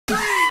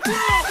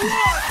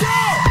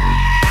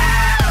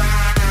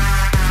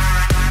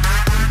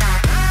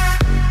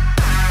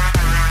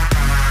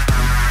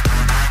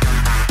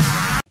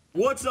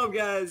What's up,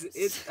 guys?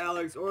 It's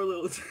Alex or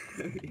Little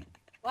Timmy.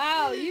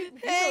 Wow, you.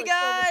 Hey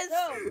guys!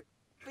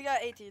 We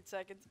got 18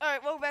 seconds.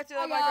 Alright, welcome back to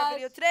another Minecraft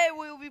video. Today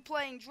we will be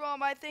playing Draw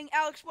My Thing.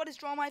 Alex, what is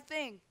Draw My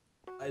Thing?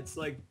 It's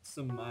like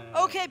some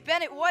Okay,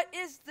 Bennett, what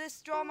is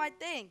this Draw My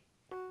Thing?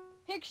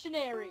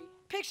 Pictionary.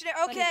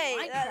 Pictionary.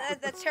 Okay,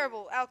 that's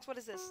terrible. Alex, what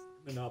is this?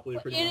 Monopoly.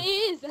 It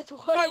is. That's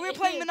what. Alright, we're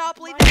playing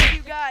Monopoly. Thank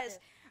you guys.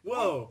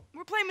 Whoa.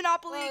 We're playing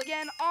Monopoly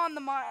again on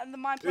the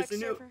Mineplex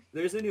server.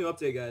 There's a new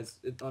update, guys.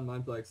 On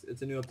Mineplex.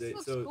 It's a new update.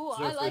 This so looks cool.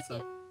 so I like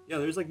it. Yeah,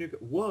 there's like new.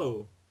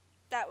 Whoa.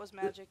 That was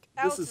magic.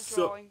 This Alex is is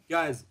drawing.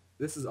 guys.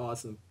 This is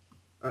awesome.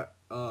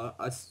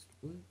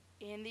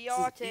 In the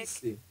Arctic.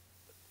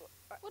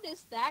 What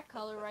is that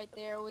color right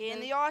there? With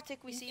In the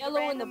Arctic, we see yellow the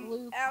and the random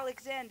blue.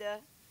 Alexander.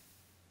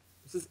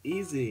 This is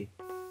easy.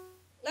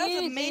 That's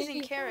an Easy.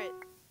 amazing carrot.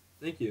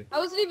 Thank you. I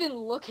wasn't even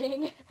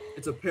looking.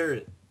 It's a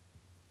parrot.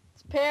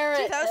 It's parrot.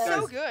 Dude, that was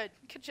so Guys. good.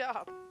 Good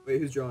job. Wait,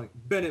 who's drawing?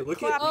 Bennett, look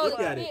Clap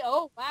at it. it.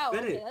 Oh wow.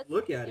 Bennett, okay, that's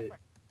look at it.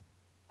 different.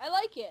 I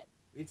like it.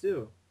 Me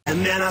too.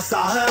 And then I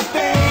saw her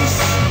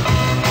face.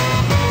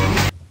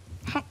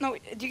 No,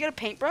 do you get a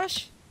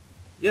paintbrush?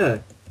 Yeah,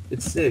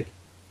 it's sick.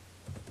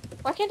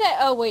 Why can't I?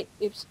 Oh wait.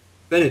 Oops.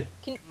 Bennett,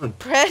 Can- come on.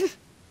 Bread?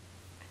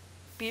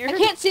 Beer? I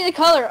can't see the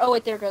color. Oh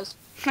wait, there it goes.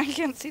 I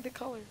can't see the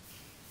color.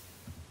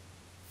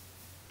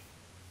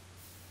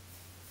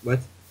 What?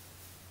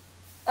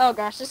 Oh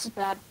gosh, this is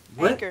bad.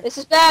 What? Anchor. This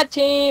is bad,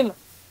 team.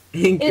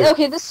 Anchor.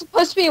 Okay, this is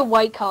supposed to be a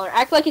white color.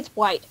 Act like it's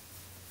white.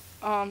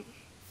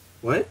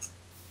 What?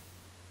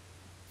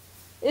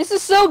 This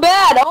is so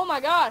bad. Oh my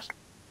gosh.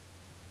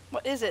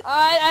 What is it?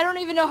 I don't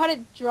even know how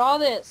to draw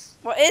this.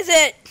 What is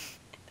it?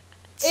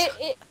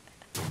 It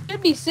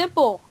should be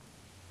simple.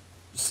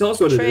 Just tell us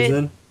what it Trade. is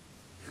then.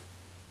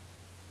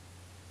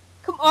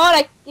 Come on,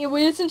 it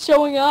isn't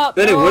showing up.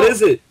 Bennett, No. what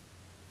is it?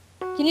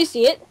 Can you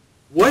see it?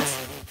 What?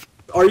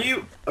 Are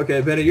you?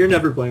 Okay, Bennett, you're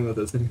never playing with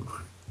us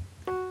anymore.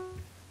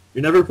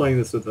 You're never playing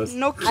this with us.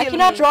 No kill I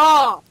cannot me.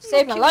 draw.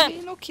 Save my kill life.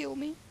 Me, no kill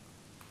me.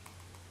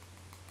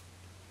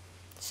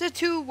 It's a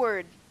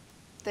 2-word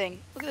thing.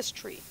 Look at this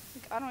tree.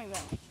 Like, I don't even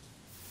know.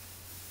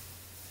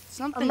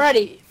 Something. I'm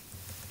ready.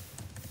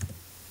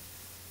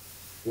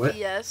 What?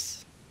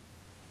 Yes.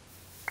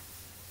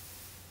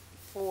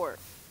 4.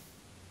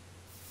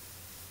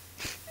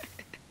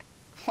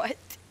 What?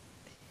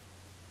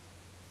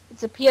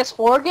 It's a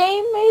PS4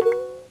 game, maybe?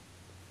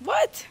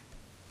 What?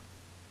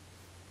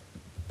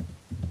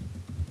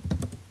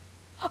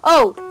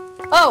 Oh,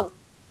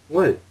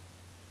 What?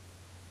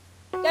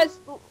 guys,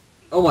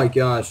 Oh my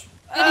gosh.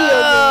 video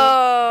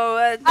Oh,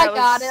 that I was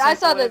got it. I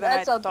saw simpler the than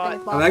I saw the thought.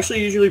 thing. I'm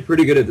actually usually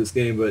pretty good at this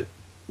game, but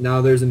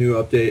now there's a new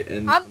update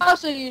and I'm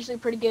also usually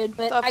pretty good,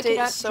 but The I update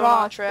cannot is so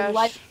draw not for the trash.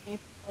 life of me.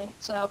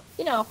 So,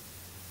 you know.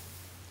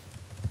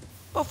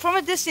 Well, from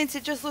a distance,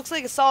 it just looks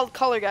like a solid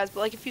color, guys. But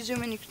like, if you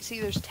zoom in, you can see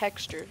there's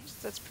texture. So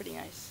that's pretty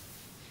nice.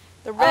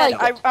 The red,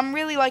 like it. I'm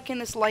really liking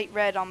this light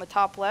red on the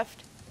top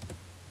left.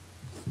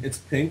 it's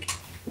pink.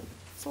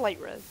 It's light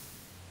red.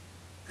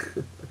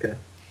 Okay.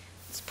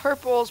 This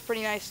purple is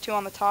pretty nice too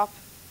on the top.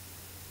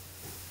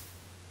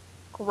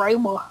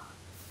 Grandma.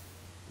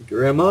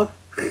 Grandma?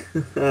 He's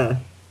No,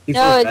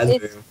 so it's-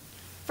 raspberry.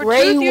 For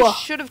truth, you Grey.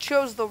 should have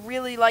chose the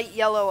really light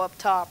yellow up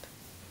top.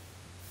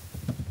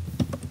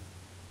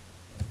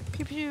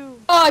 Pew pew.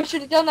 Oh, I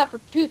should have done that for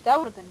tooth. That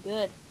would have been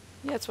good.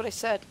 Yeah, that's what I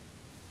said.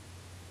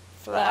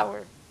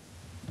 Flower.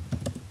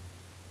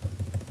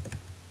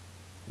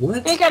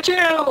 What?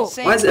 Pikachu!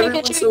 Same. Why is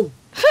everyone Pikachu. so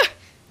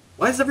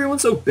Why is everyone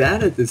so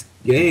bad at this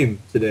game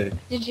today?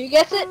 Did you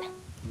guess it?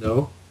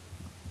 No.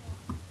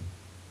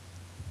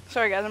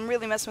 Sorry guys, I'm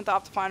really messing with the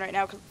Optifine right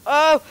now.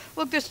 Oh,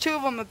 look, there's 2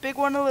 of them, a big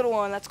one and a little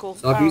one. That's cool.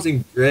 Stop Wow,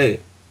 using gray.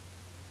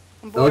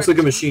 I'm That looks bored.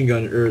 like a machine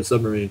gun or a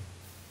submarine.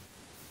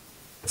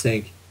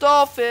 Tank.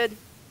 Dolphin.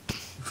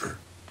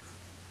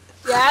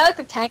 Yeah, I like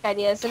the tank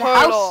ideas. And a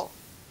house. Turtle.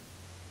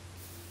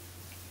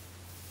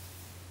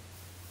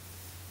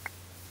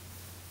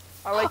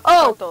 I like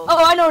Oh, turtles.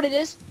 I know what it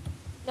is.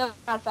 No,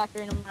 not a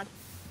factory. No, not.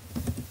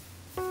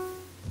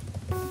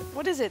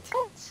 What is it?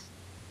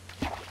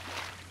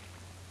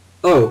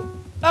 Oh,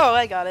 Oh,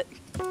 I got it.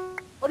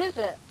 What is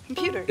it?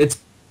 Computer. it's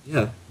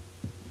yeah.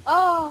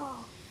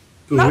 Oh.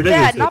 Ooh, Not we're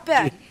bad, gonna- not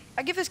bad.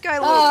 I give this guy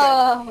a little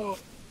credit. Oh.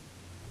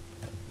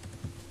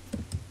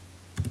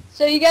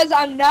 So you guys,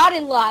 I'm not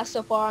in last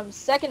so far. I'm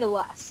second to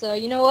last. So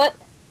you know what?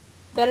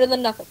 Better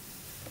than nothing.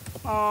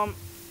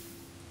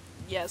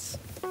 Yes.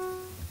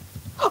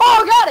 Oh,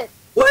 I got it!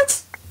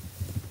 What?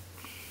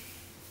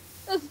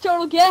 That's a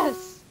total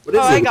guess. What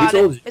is Oh, it? I Who got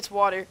told it. It's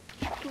water.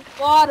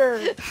 Water.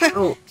 I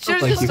don't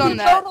Should've like just you done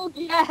people. that. Total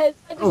guess.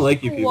 I don't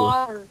like you people.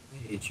 Water.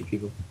 I hate you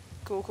people.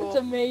 Cool, It's cool.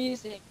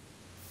 amazing.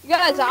 You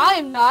guys, I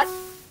am not.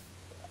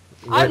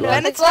 Right, know. right.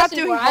 And it's It's not lesson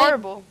doing where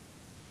horrible.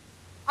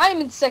 I'm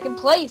in second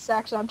place,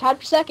 actually. I'm tied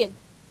for second.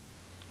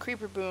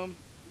 Creeper boom.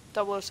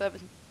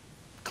 007.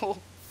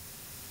 Cool.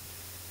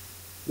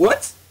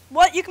 What?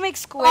 What? You can make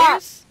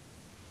squares?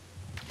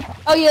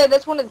 Oh, yeah,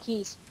 that's one of the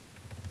keys.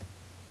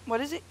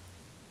 What is it?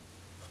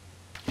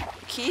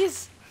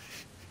 Keys?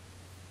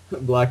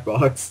 Black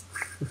box.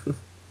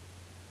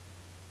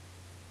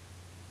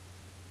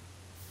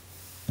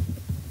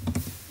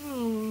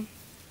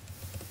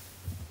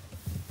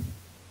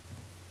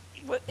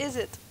 What is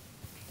it?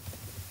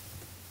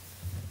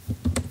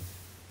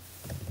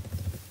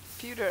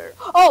 Computer.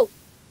 Oh!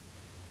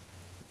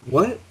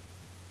 What?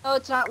 Oh,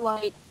 it's not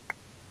light.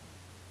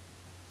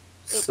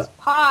 It's So-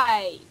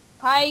 pie.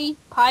 Pie.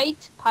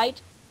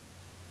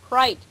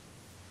 Prite.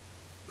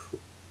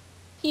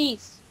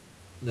 Peace.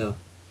 no.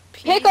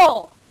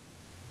 Pickle!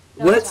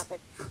 No, What? It's not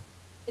pickle.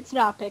 It's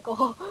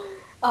not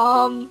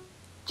pickle.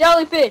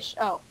 Jellyfish.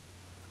 Oh.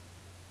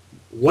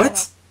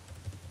 What?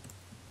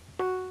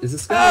 Is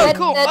this Oh, guy?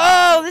 cool. that-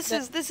 Oh, this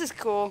is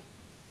cool.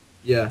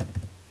 Yeah.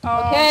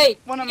 Okay,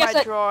 What am yes,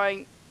 I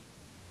drawing?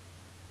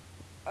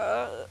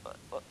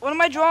 What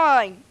am I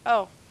drawing?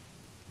 Oh.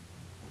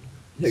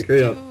 Yeah,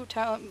 hurry up.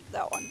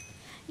 That one.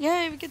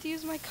 Yeah, we get to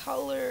use my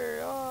color.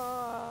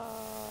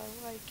 Oh,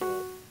 I like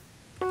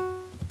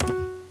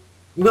it.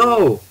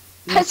 No.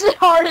 I said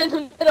heart in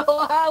the middle.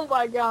 Oh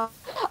my god.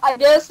 I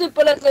guessed it,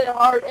 but I said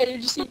heart, and you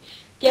just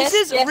guess.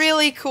 This is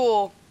really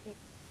cool.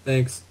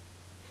 Thanks.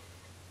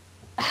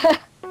 Hey,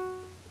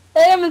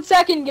 I'm in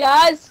second,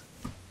 guys.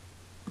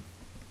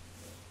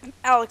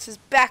 Alex is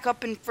back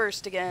up in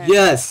first again.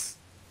 Yes.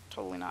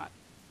 Totally not.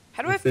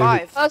 How do My I have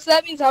favorite- 5? Oh, so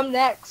that means I'm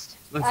next.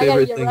 It's my I gotta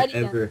favorite get thing ready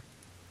then. ever.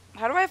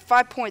 How do I have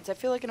 5 points? I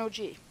feel like an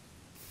OG.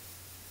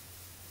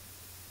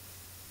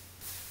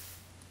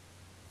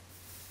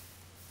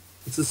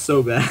 This is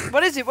so bad.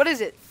 What is it? What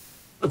is it?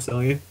 I'm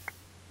telling you.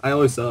 I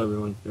always tell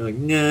everyone. They're like,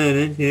 nah.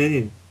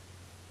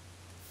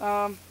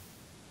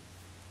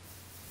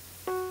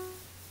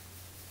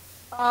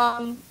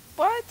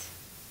 What?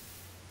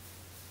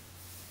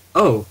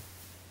 Oh,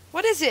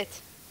 What is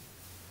it?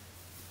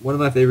 one of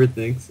my favorite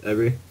things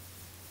ever.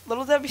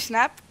 Little Debbie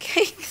Snap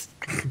Cakes?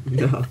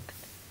 No.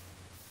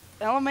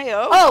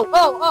 LMAO?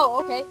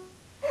 Oh, okay.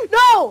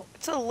 No!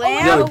 It's a Oh,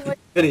 lamb? no. Yo,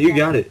 Benny, you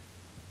got it.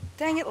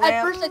 Dang it, At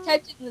lamb. first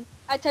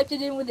I typed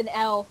it in with an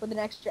L, with an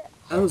extra.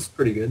 That was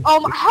pretty good. How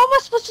am I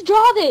supposed to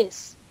draw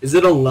this? Is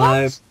it a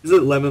lime? Is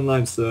it lemon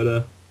lime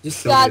soda?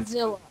 Just tell me.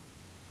 Godzilla.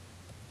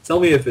 Tell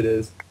me if it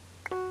is.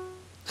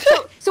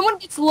 Someone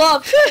gets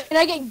love, and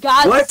I get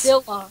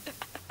Godzilla.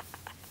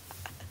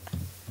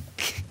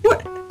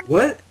 What?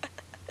 What?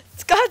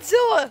 It's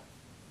Godzilla!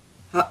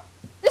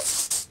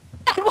 This.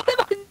 What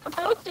am I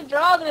supposed to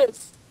draw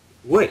this?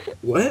 What?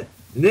 What?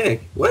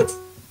 Nick? What?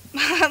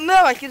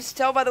 No, I can just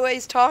tell by the way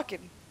he's talking.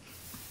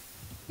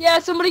 Yeah,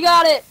 somebody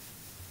got it.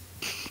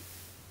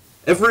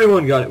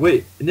 Everyone got it.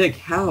 Wait, Nick,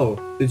 how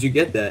did you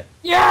get that?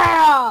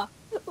 Yeah!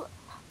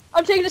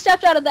 I'm taking a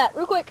snapshot of that,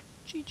 real quick.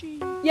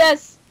 GG.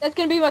 Yes, that's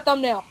gonna be my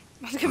thumbnail.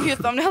 That's gonna be a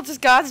thumbnail, just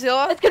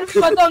Godzilla. That's gonna be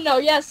my thumbnail.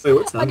 Yes. Wait,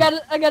 what's I got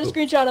a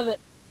screenshot of it.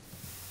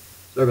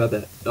 Sorry about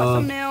that. My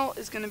thumbnail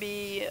is gonna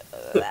be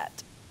that.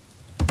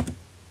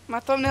 My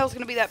thumbnail is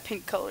gonna be that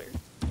pink color.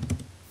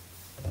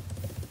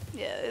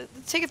 Yeah,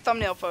 take a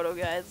thumbnail photo,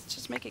 guys.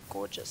 Just make it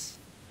gorgeous.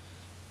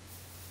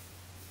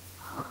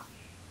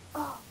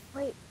 Oh,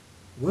 wait.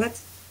 What?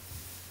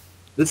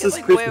 This Get, is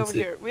like, way Christmas. over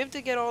here. We have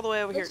to get all the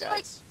way over here, Looks like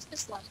guys.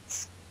 Christmas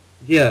lights.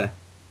 Yeah.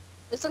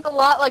 This looks a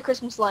lot like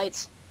Christmas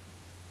lights.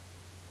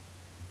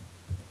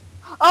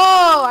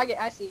 Oh,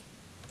 I see.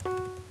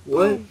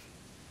 What?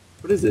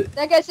 What is it?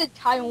 That guy said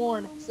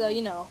Taiwan, so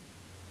you know.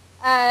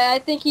 I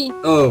think he.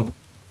 Oh,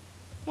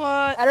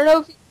 What? I don't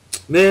know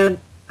if. man.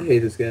 I hate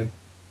this game.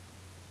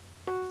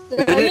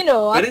 You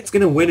know. Bennett's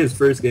gonna win his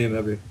first game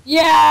ever.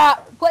 Yeah,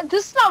 but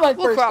this is not my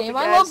We'll first crop game. it,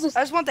 I guys. love this.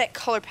 I just want that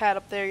color pad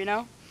up there, you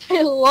know?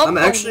 I love. I'm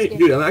playing actually, this game.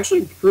 dude, I'm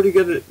actually pretty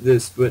good at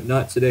this, but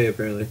not today,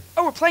 apparently.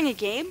 Oh, we're playing a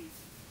game?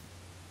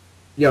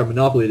 Yeah,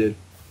 Monopoly, dude.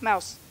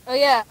 Mouse. Oh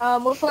yeah,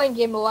 we're playing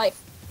Game of Life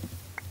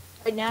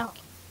right now.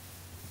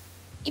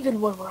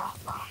 Even when we're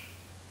offline.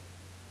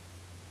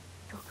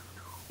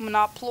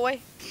 Monoploy?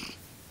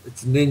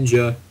 It's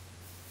Ninja.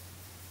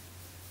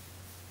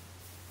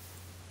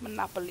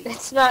 Monopoly.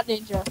 It's not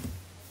Ninja.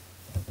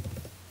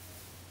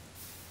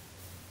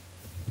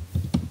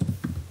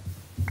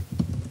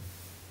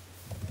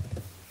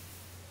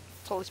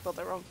 Totally spelled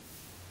that wrong.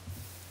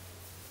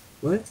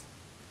 What?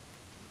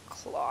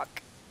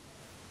 Clock.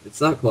 It's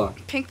not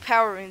clock. Pink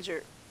Power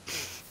Ranger.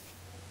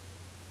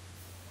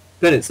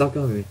 Bennett, stop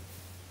calling me.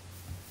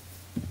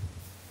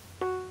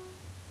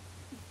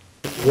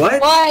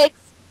 What? What?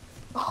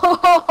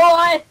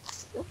 What?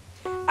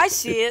 I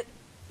see it.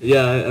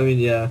 Yeah, I mean,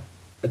 yeah.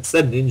 It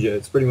said Ninja.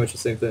 It's pretty much the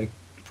same thing.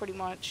 Pretty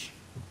much.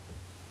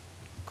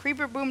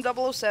 Creeper Boom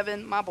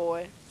 007, my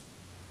boy.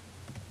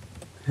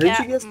 How did Cat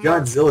you guess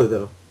Mark. Godzilla,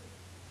 though?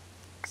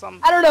 Some.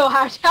 I don't know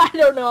how. I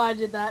don't know how I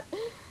did that.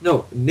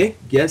 No,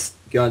 Nick guessed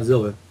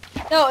Godzilla.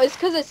 No, it's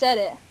because I said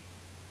it.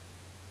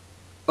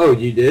 Oh,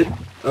 you did?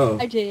 Oh,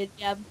 I did.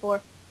 Yeah,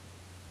 before.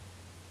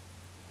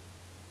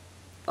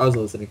 I was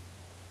listening.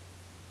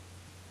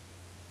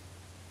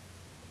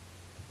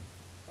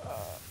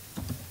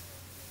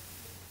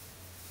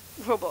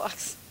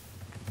 Roblox.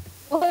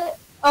 What?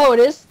 Oh, it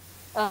is.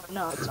 Oh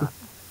no, it's not.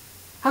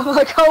 I'm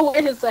like, oh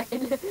wait a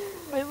second.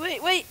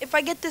 Wait. If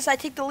I get this, I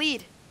take the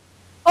lead.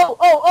 Oh,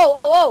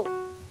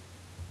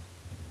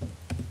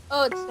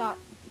 it's not.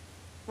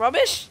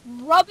 Rubbish?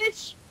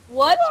 Rubbish.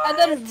 What? I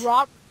thought it was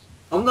Rob.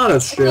 I'm not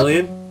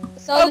Australian.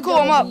 So Oh, cool.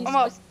 I'm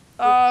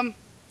up.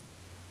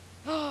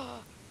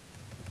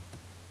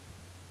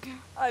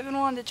 I've been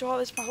wanting to draw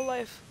this my whole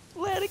life.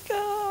 Let it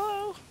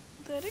go.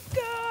 Let it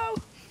go.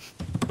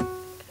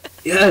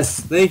 Yes,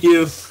 thank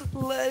you.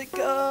 Let it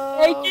go.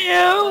 Thank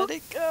you. Let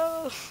it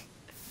go.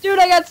 Dude,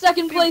 I got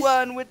second Be place.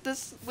 one with the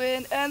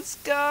wind and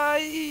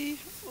sky.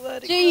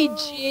 Let it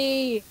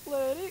GG. go.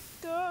 Let it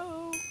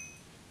go.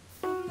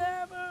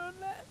 Never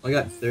let I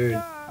got me third.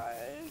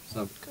 die,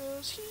 So,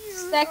 'cause here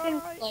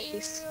Second I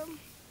place. am.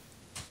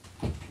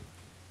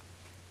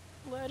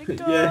 Let it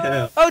go.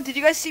 Yeah. Oh, did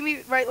you guys see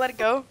me write Let It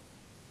Go?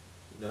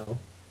 no.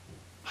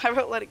 I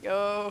wrote Let It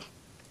Go.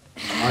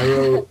 I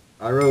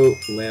wrote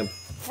lamp.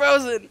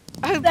 Frozen.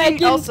 I'm being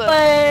Second Elsa.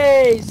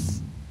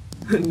 place.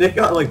 Nick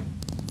got like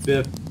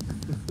 5th.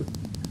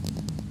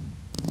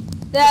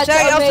 That's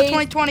Check Elsa amazing.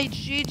 2020.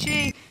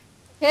 GG.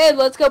 Okay,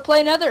 let's go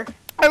play another. Alright,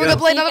 we're Yeah. gonna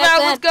play See you another guys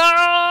round.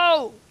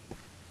 Let's go!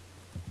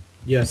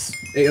 Yes,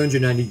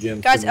 890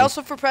 gems. Guys, for me.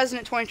 Elsa for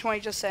President 2020,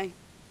 just saying.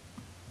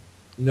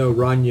 No,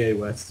 Ranye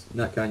West.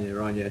 Not Kanye,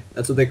 Ranye.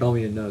 That's what they call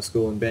me in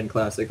school, in band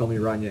class. They call me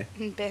Ranye.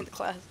 In band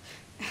class.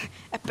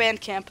 At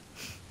band camp.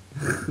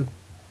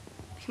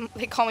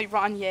 They call me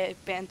Ronye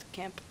at band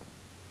camp.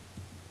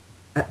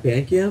 At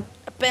band camp?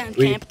 At band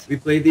We, camp. we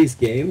played these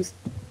games?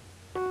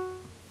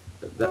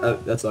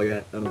 That's all I got.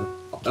 I don't know.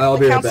 I'll The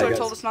be right counselor back,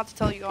 told guys. us not to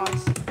tell you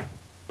guys.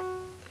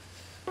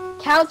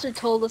 Counselor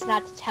told us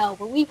not to tell,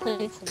 but we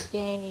played some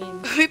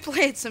games. We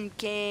played some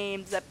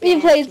games at We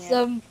band played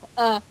camp.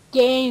 some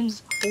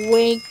games.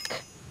 Wink.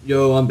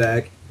 Yo, I'm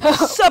back.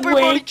 Supper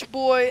Wink. Bunch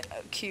Boy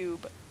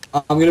Cube.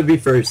 I'm gonna be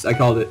first. I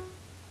called it.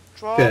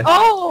 Draw. Okay.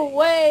 Oh,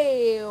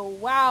 wait.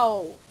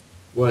 Wow.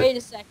 What? Wait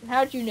a second.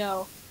 How'd you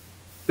know?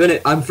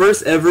 Bennett, I'm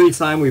first every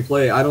time we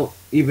play. I don't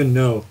even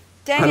know.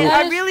 Dang I it,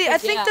 don't- I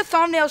think Yeah. the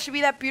thumbnail should be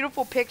that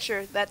beautiful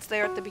picture that's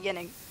there at the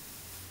beginning.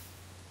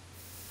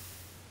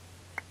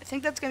 I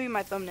think that's gonna be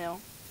my thumbnail.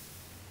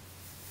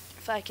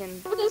 If I can.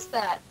 What is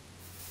that?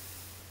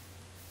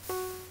 Dang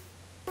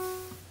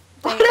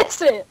What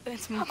is it?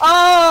 It's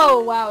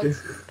Oh, wow. It's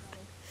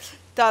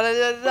da da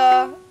da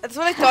da. That's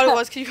what I thought it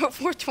was. Can you go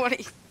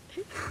 420?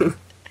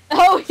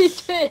 Oh, he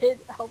did.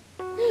 Oh.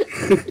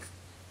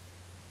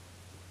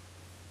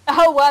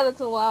 Oh, wow, that's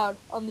loud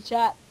on the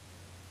chat.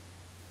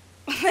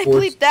 I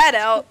bleeped that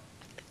out.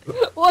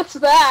 What's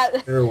that?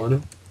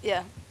 Marijuana.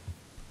 Yeah.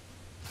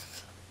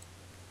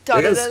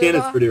 That guy's skin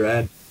is pretty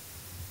rad.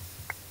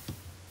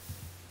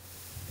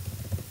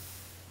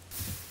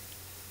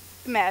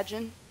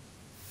 Imagine.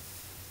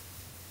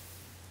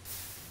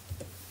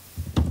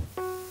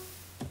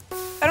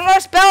 I don't know how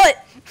to spell it.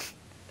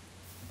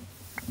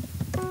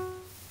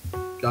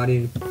 Got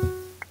him.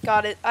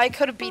 Got it. I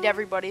could have beat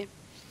everybody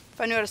if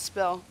I knew how to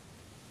spell.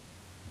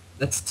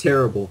 That's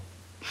terrible.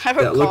 I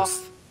wrote That looks-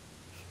 cough.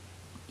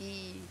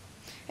 E.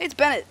 Hey, it's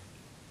Bennett.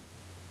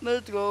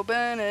 Let's go,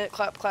 Bennett.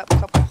 Clap, clap,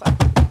 clap, clap, clap.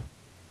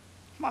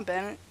 Come on,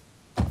 Bennett.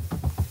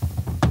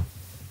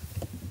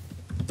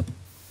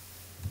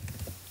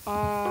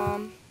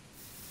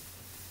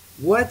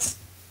 What?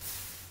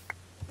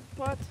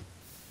 What?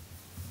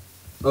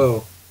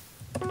 Oh.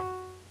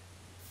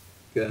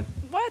 Okay.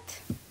 What?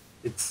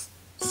 It's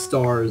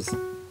stars.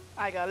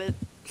 I got it.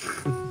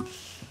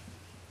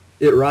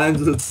 It rhymes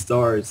with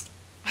stars.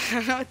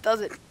 No, it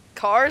doesn't.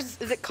 Cars?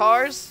 Is it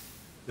cars?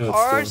 No, it's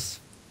Cars? stars.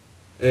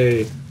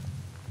 Hey,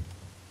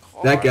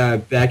 that guy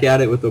back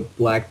at it with a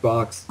black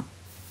box.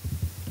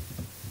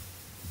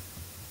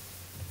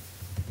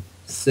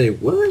 Say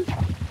what?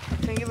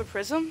 Singular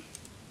prism?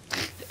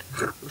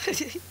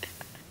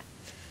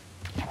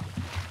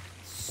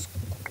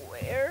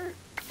 Square?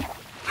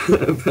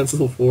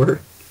 Pencil 4.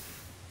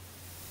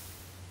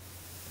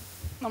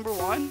 Number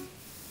 1?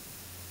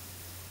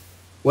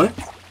 What?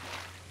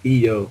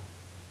 EO.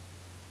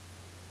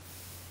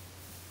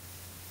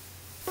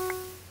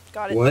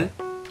 Got it. What?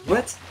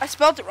 What? I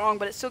spelled it wrong,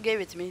 but it still gave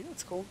it to me.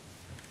 That's cool.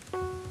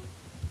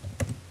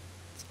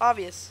 It's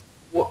obvious.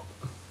 What?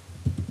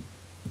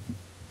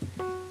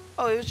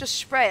 Oh, it was just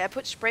spray. I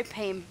put spray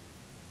paint.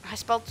 I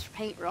spelled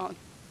paint wrong.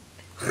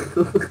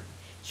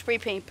 Spray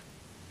paint.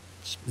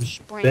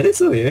 Spray. Bennett's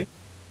still here.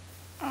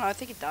 I don't know. I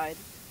think it died.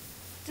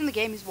 It's in the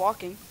game. He's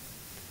walking.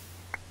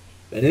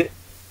 Bennett?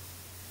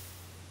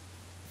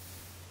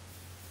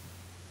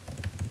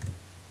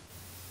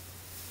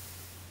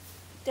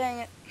 Dang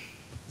it.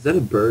 Is that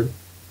a bird?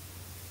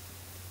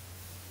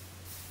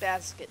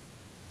 Basket.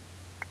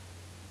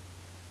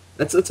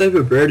 That's a type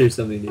of bird or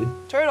something,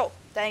 dude. Turtle.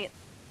 Dang it.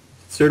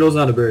 Turtle's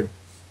not a bird.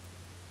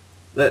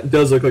 That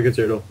does look like a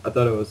turtle. I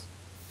thought it was.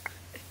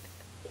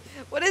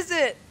 What is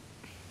it?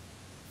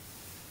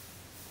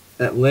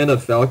 Atlanta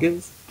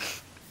Falcons?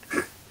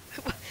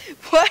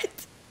 What?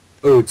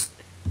 Oh, it's...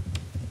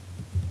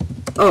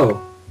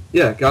 Oh,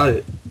 yeah, got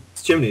it.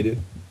 It's chimney, dude.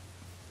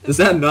 Does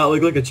that not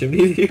look like a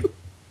chimney to you?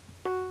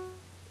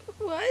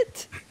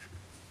 What?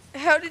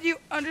 How did you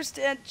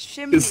understand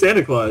chimney? It's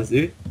Santa Claus,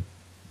 dude.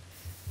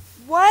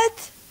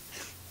 What?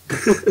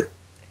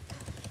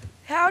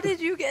 How did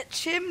you get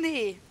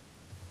chimney?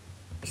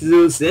 Because it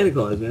was Santa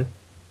Claus, man.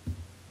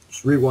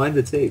 Just rewind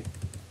the tape.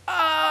 Oh,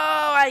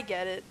 I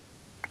get it.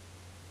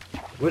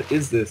 What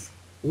is this?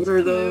 What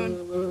are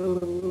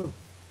the...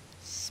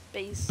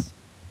 Space.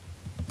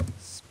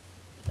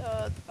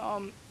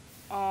 Um.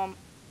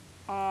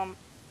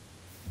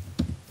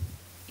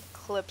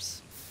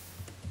 Eclipse.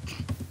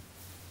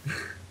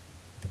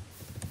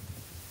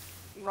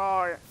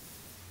 Rar.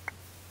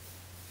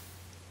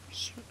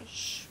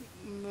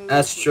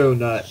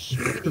 Astronaut.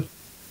 Schmoody.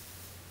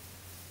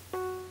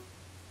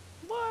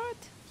 What?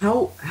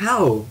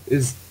 How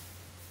is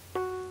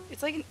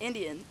It's like an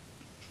Indian.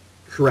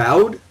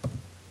 crowd?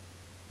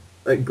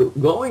 Like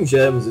glowing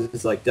gems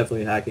is like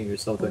definitely hacking or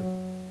something.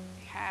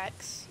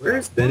 Hacks.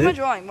 Where's What am I Bennett?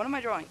 drawing? What am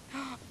I drawing?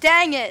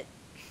 Dang it!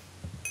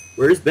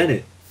 Where's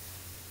Bennett?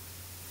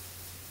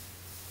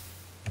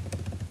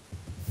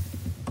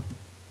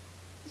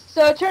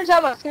 So it turns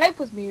out my Skype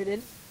was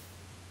muted.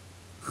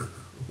 Oh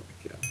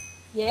my god.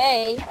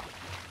 Yay.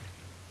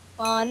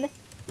 Fun.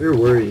 We were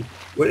worried.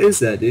 What is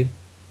that, dude?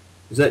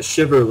 Is that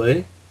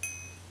Chevrolet?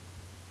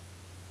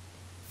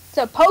 It's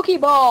a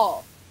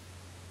Pokeball.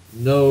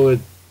 No.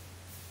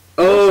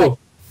 Oh.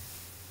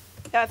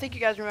 Yeah, I think you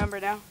guys remember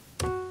now.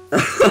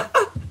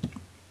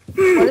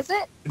 What is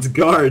it? It's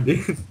guard,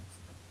 dude.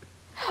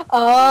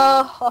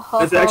 Oh.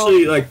 It's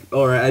actually like,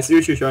 alright, I see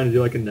what you're trying to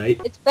do, like a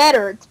knight. It's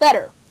better. It's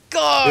better.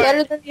 God!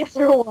 Better than the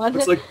other one.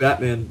 Looks like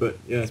Batman, but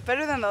yeah. It's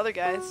better than the other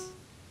guys.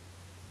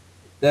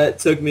 That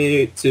took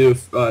me to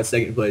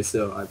second place,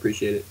 so I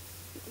appreciate it.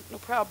 No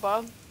problem,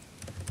 Bob.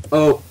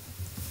 Oh,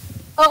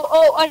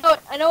 Oh, I know it.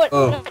 I know it.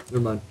 oh, No, never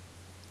mind.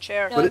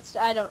 Chair. no it's,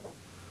 I don't know.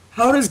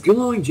 How does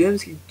glowing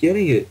gems keep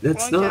getting it?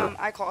 That's Going not... down,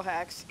 I call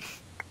hacks.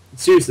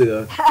 Seriously,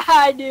 though.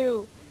 I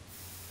do.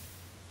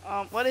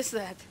 What is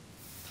that?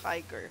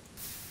 Tiger.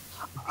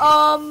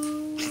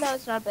 No,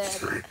 it's not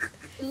bad.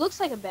 It looks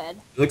like a bed.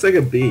 It looks like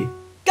a bee.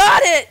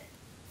 Got it!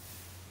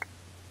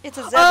 It's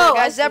a zebra, Oh, I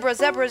guys. see. Zebra,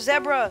 zebra,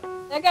 zebra.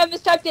 That guy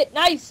mistyped it.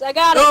 Nice. I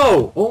got it.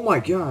 No! Oh my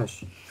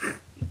gosh.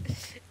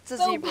 It's a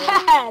So zebra.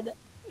 bad.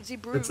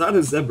 Zebra. It's not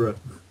a zebra.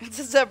 It's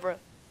a zebra.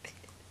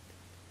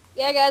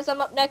 Yeah, guys,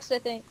 I'm up next, I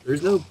think.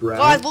 There's no brown.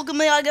 Guys, look at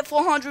me. I get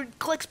 400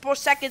 clicks per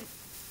second.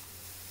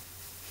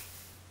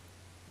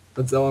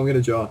 That's all I'm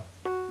gonna draw.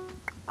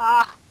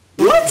 Ah.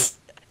 What?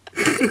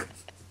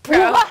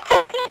 Bro.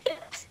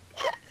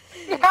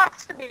 It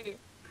has to be.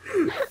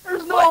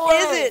 There's no What way.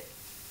 is it?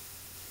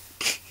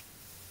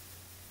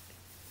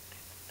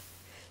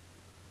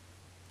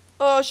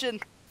 Ocean.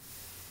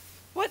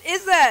 What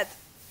is that?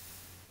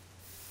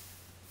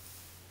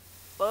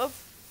 Love?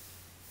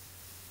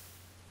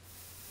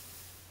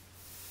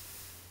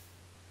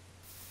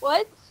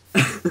 What?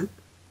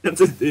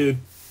 That's a dude.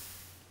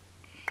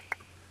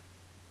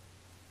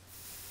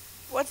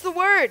 What's the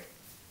word?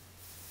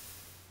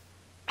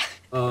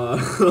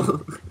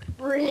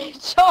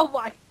 Bridge. Oh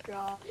my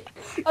god.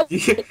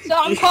 Okay, so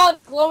I'm calling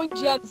glowing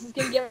gems. Is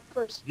gonna get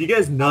first. Do you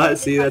guys not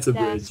see that's a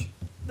Yes. bridge?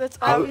 That's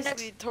How-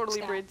 obviously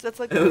totally bridge. That's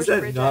like the How does worst that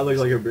bridge not ever. look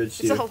like a bridge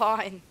to It's a you?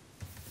 line.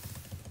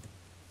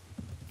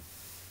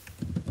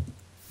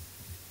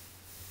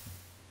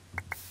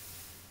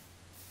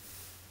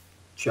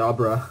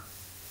 Chabra.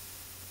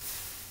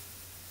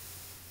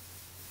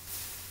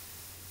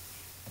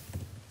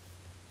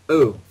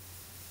 Oh.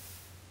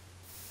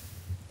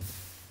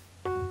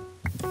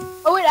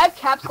 Oh wait, I have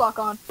caps lock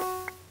on.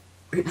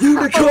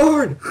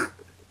 Unicorn!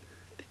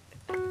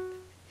 In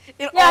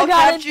Yeah, I all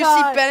got caps, it you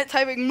see done. Bennett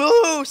typing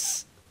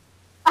moose.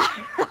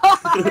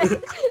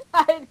 I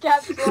had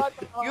caps lock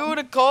on.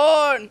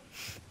 Unicorn.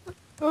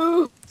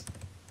 Ooh.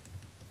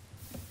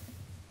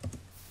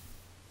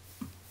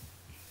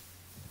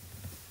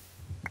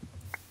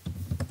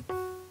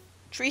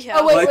 Treehouse.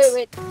 Oh wait, What?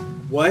 wait.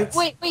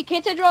 What? Wait,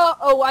 can't I draw?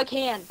 Oh, I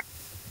can.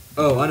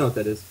 Oh, I know what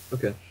that is.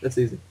 Okay, that's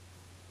easy.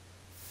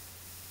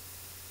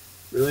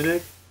 Really,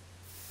 Nick?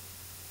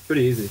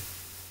 Pretty easy.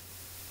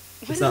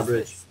 What It's not is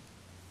bridge. this?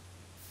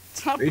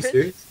 It's not Are you bridge.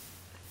 serious?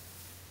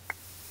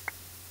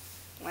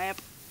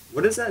 Lamp.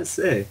 What does that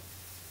say?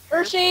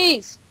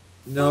 Hershey's.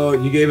 No,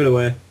 you gave it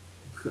away.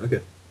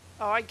 Okay.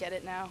 Oh, I get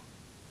it now.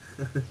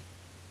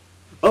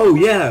 Oh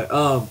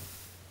yeah,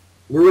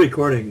 we're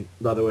recording,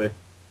 by the way.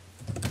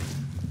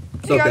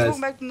 What's Hey up, guys, guys?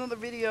 welcome back to another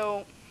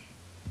video.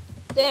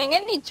 Dang, I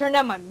need to turn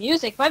down my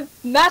music. My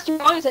master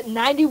volume is at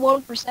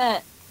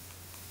 91%.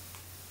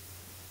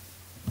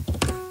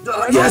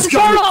 Yes, the go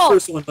for the turtle!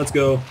 first one. Let's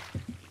go.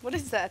 What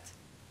is that?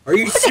 Are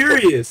you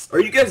serious? Are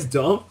you guys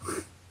dumb?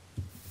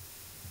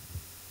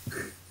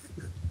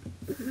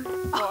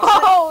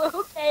 Oh,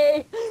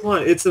 okay. Come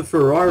on, it's a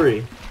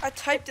Ferrari. I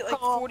typed it like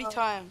Oh. 40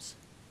 times.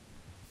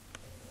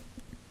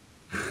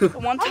 The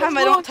one How time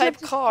does I don't glowing type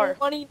gems is car.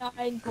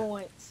 29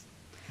 points.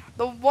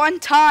 The one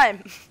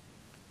time.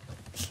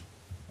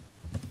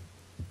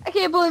 I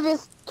can't believe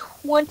it's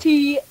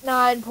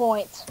 29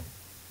 points.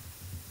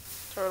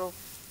 Turtle.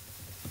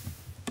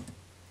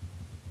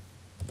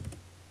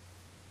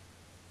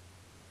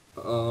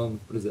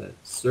 What is that?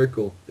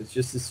 Circle. It's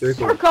just a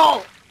circle.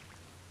 Circle.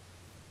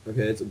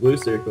 Okay, it's a blue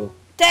circle.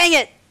 Dang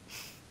it!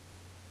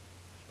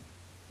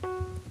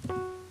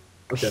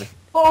 Okay.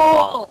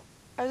 Oh!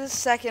 I was a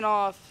second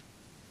off.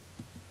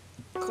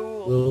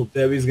 Cool. Little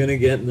Debbie's gonna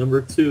get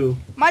number 2.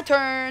 My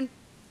turn.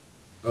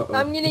 Uh-oh.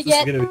 I'm gonna This is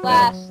get gonna be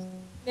bad. last.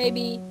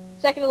 Maybe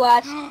second to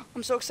last.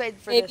 I'm so excited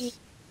for Maybe. this.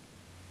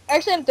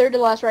 Actually, I'm third to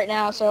last right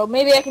now, so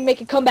maybe I can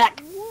make a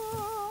comeback.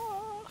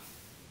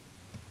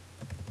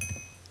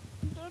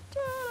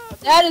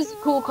 That is a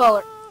cool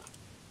color.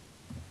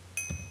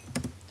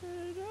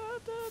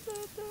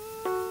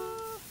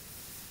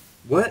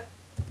 What?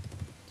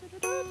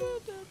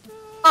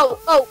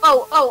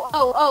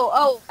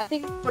 Oh. I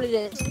think that's what it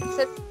is.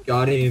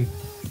 Got him.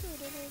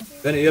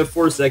 Bennett, you have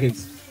 4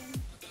 seconds.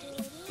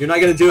 You're not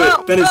gonna do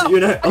it. Bennett, you're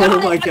not.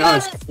 Oh my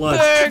gosh. Clutch.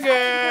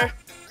 Burger.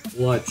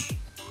 Clutch.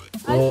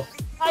 Well,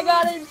 I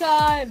got it in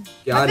time.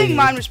 got I think him.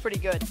 mine was pretty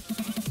good.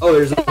 Oh,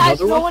 there's Guys,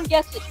 another no one? one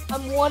guessed it.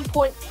 I'm 1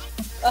 point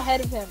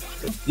ahead of him.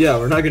 Yeah,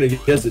 we're not gonna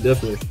guess it,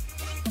 definitely.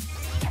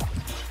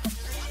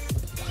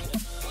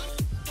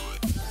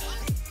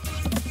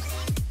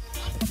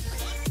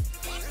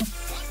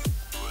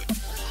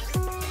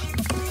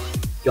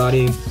 Got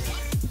him.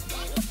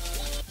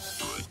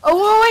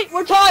 Oh, wait,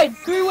 we're tied.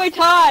 3-way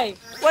tie.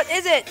 What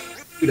is it?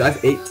 Dude, I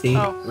have 18.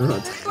 Oh.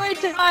 3-way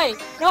tie.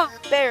 No,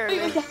 Barely.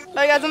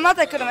 Alright guys, I'm not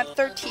that good. I'm at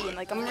 13.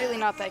 Like, I'm really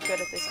not that good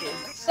at this game.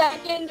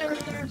 second or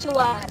third to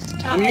last.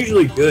 I'm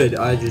usually good.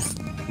 I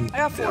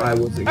got 4. I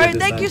wasn't good Alright,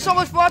 this thank time. you so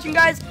much for watching,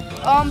 guys.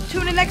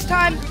 Tune in next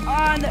time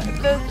on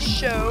the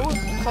show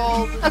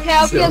called... Okay, I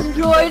hope you guys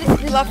enjoyed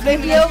this Left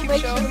Name video. and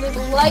Make Show. sure to leave a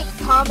like,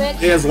 comment.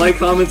 Hey guys, like,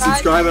 comment,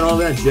 subscribe, and all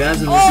that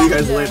jazz, and we'll see you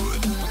guys later.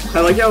 I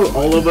like how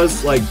all of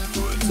us, like,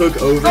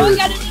 took over. Oh, we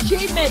got an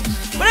achievement.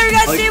 Whatever,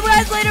 guys. Like- See you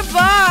guys later.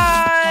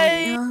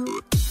 Bye.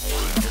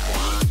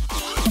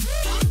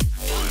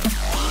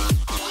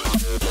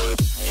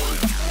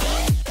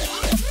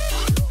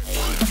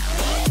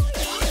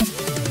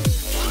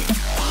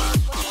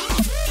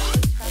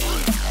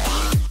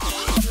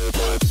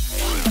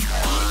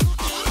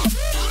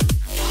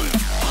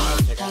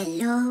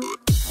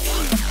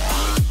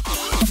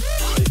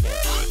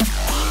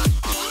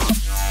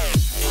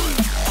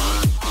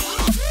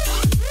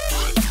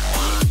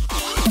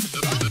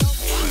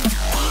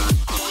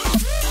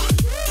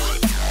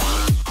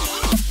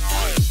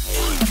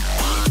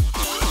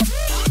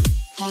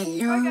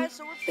 Alright guys,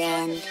 so we're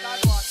playing the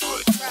Skywalk.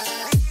 Oh crap.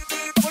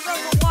 What about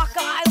the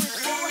Waka Island?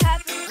 What will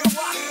happen to the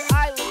Waka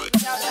Island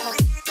without help?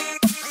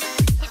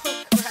 Oh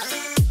crap.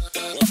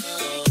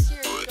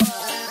 Seriously, go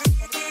on.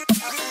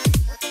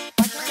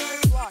 Why can't I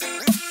make block?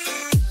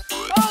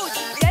 Oh, it's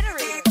a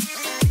generator!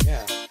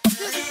 Yeah.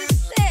 Dude, this is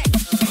sick!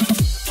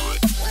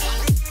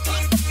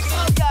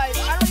 Oh guys, I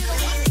don't even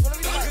know what this is. What are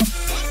we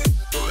playing?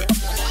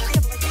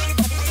 Yeah, but like, how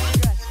do you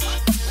dress?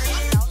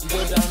 You go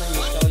down and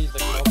you sell you the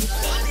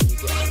cobblestone and you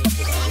get money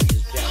for that, which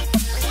is gems.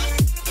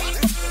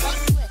 How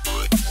do we win?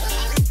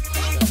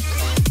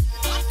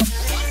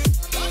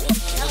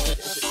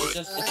 It's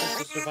just a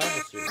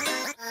survival series.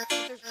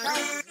 There's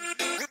challenges.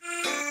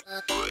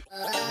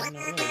 Not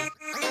really.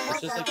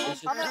 It's just like,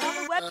 it's On the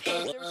just, webpage,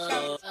 there was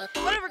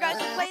challenges. Whatever, guys,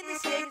 we're playing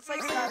this game. It's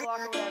like Skyblock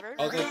or whatever.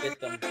 I'll go get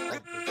them.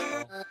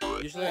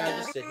 Usually I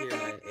just sit here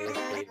and I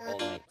AFK all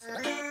night, so.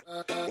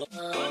 It's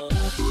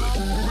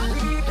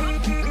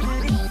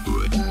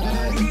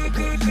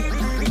a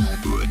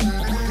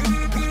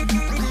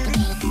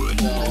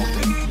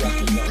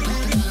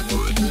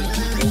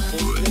good show.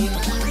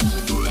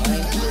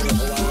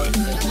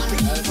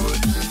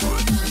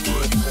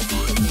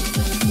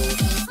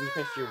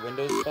 Press your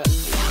Windows button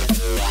and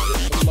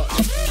the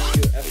button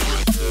you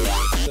F2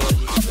 so that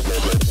you can go to the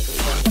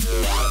Windows button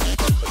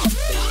but you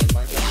stay in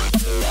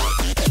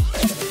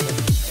Minecraft.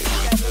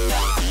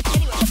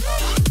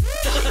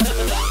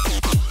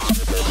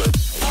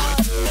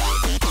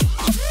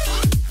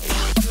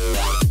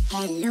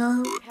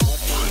 Hello.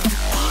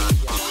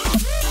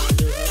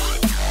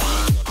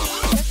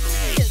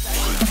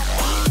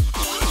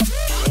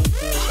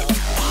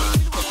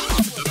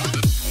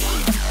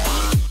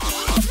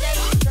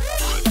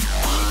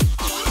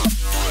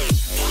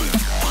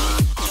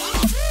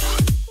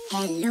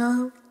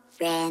 Hello,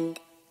 friend.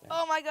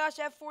 Oh my gosh,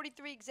 I have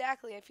 43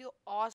 exactly. I feel awesome.